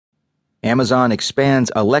Amazon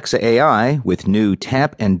expands Alexa AI with new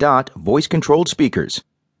Tap and Dot voice-controlled speakers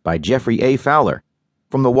by Geoffrey A. Fowler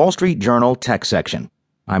from the Wall Street Journal Tech section.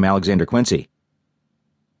 I'm Alexander Quincy.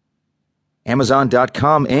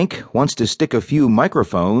 Amazon.com Inc. wants to stick a few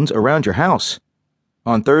microphones around your house.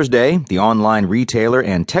 On Thursday, the online retailer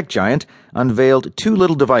and tech giant unveiled two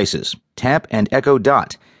little devices, Tap and Echo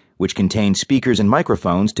Dot, which contain speakers and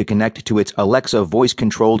microphones to connect to its Alexa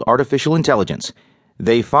voice-controlled artificial intelligence.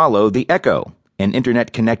 They follow the Echo, an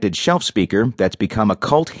internet-connected shelf speaker that's become a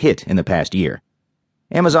cult hit in the past year.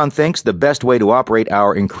 Amazon thinks the best way to operate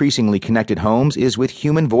our increasingly connected homes is with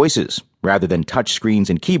human voices, rather than touch screens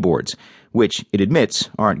and keyboards, which, it admits,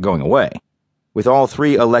 aren't going away. With all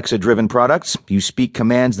three Alexa-driven products, you speak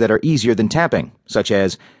commands that are easier than tapping, such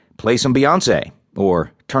as, play some Beyoncé,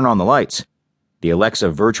 or turn on the lights. The Alexa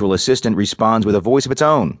virtual assistant responds with a voice of its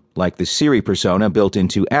own, like the Siri persona built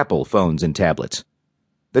into Apple phones and tablets.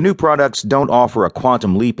 The new products don't offer a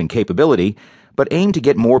quantum leap in capability, but aim to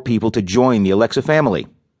get more people to join the Alexa family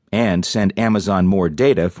and send Amazon more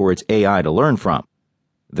data for its AI to learn from.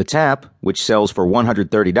 The Tap, which sells for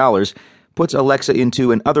 $130, puts Alexa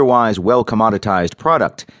into an otherwise well-commoditized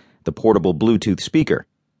product, the portable Bluetooth speaker.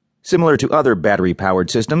 Similar to other battery-powered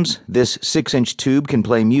systems, this 6-inch tube can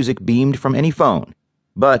play music beamed from any phone.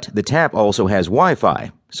 But the Tap also has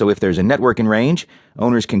Wi-Fi, so if there's a network in range,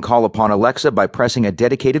 owners can call upon Alexa by pressing a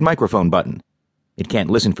dedicated microphone button. It can't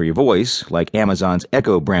listen for your voice, like Amazon's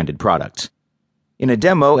Echo-branded products. In a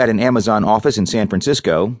demo at an Amazon office in San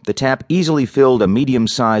Francisco, the Tap easily filled a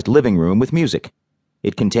medium-sized living room with music.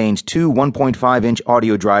 It contains two 1.5-inch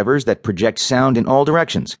audio drivers that project sound in all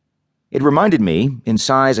directions. It reminded me, in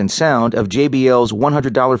size and sound, of JBL's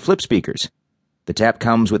 $100 flip speakers. The Tap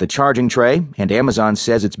comes with a charging tray, and Amazon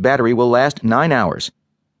says its battery will last 9 hours.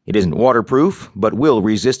 It isn't waterproof, but will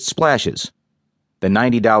resist splashes. The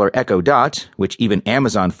 $90 Echo Dot, which even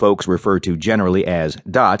Amazon folks refer to generally as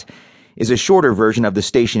Dot, is a shorter version of the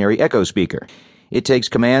stationary Echo speaker. It takes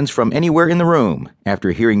commands from anywhere in the room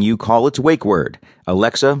after hearing you call its wake word,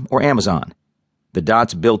 Alexa or Amazon. The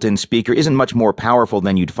Dot's built-in speaker isn't much more powerful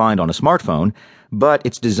than you'd find on a smartphone, but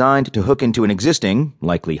it's designed to hook into an existing,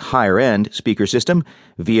 likely higher-end, speaker system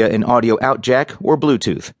via an audio out jack or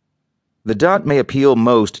Bluetooth. The Dot may appeal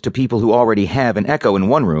most to people who already have an Echo in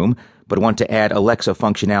one room, but want to add Alexa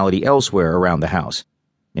functionality elsewhere around the house.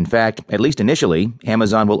 In fact, at least initially,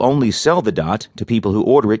 Amazon will only sell the Dot to people who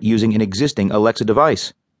order it using an existing Alexa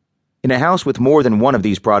device. In a house with more than one of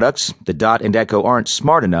these products, the Dot and Echo aren't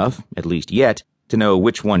smart enough, at least yet, to know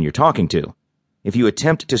which one you're talking to. If you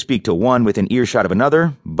attempt to speak to one within earshot of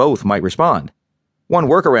another, both might respond. One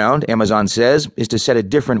workaround, Amazon says, is to set a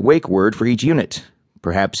different wake word for each unit.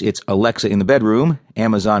 Perhaps it's Alexa in the bedroom,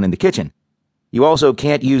 Amazon in the kitchen. You also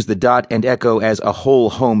can't use the Dot and Echo as a whole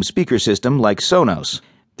home speaker system like Sonos.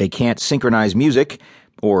 They can't synchronize music,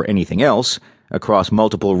 or anything else, across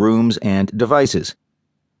multiple rooms and devices.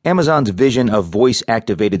 Amazon's vision of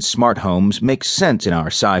voice-activated smart homes makes sense in our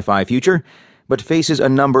sci-fi future, but faces a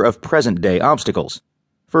number of present-day obstacles.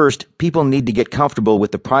 First, people need to get comfortable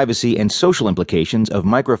with the privacy and social implications of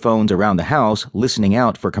microphones around the house listening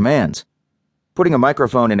out for commands. Putting a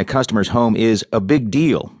microphone in a customer's home is a big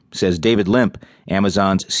deal, says David Limp,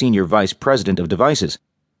 Amazon's Senior Vice President of Devices.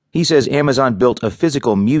 He says Amazon built a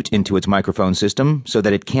physical mute into its microphone system so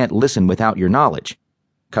that it can't listen without your knowledge.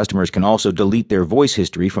 Customers can also delete their voice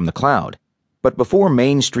history from the cloud. But before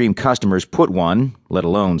mainstream customers put one, let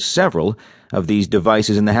alone several, of these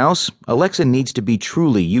devices in the house, Alexa needs to be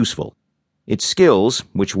truly useful. Its skills,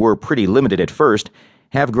 which were pretty limited at first,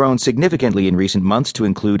 have grown significantly in recent months to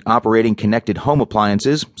include operating connected home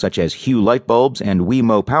appliances such as Hue light bulbs and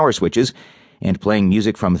Wemo power switches, and playing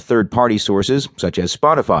music from third-party sources such as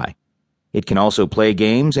Spotify. It can also play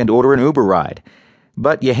games and order an Uber ride.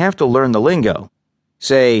 But you have to learn the lingo.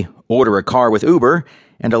 Say, order a car with Uber,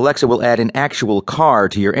 and Alexa will add an actual car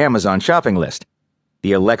to your Amazon shopping list.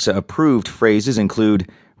 The Alexa-approved phrases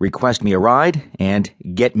include, request me a ride, and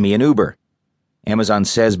get me an Uber. Amazon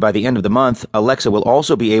says by the end of the month, Alexa will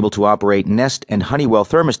also be able to operate Nest and Honeywell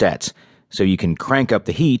thermostats, so you can crank up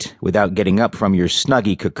the heat without getting up from your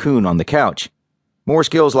snuggy cocoon on the couch. More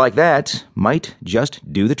skills like that might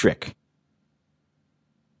just do the trick.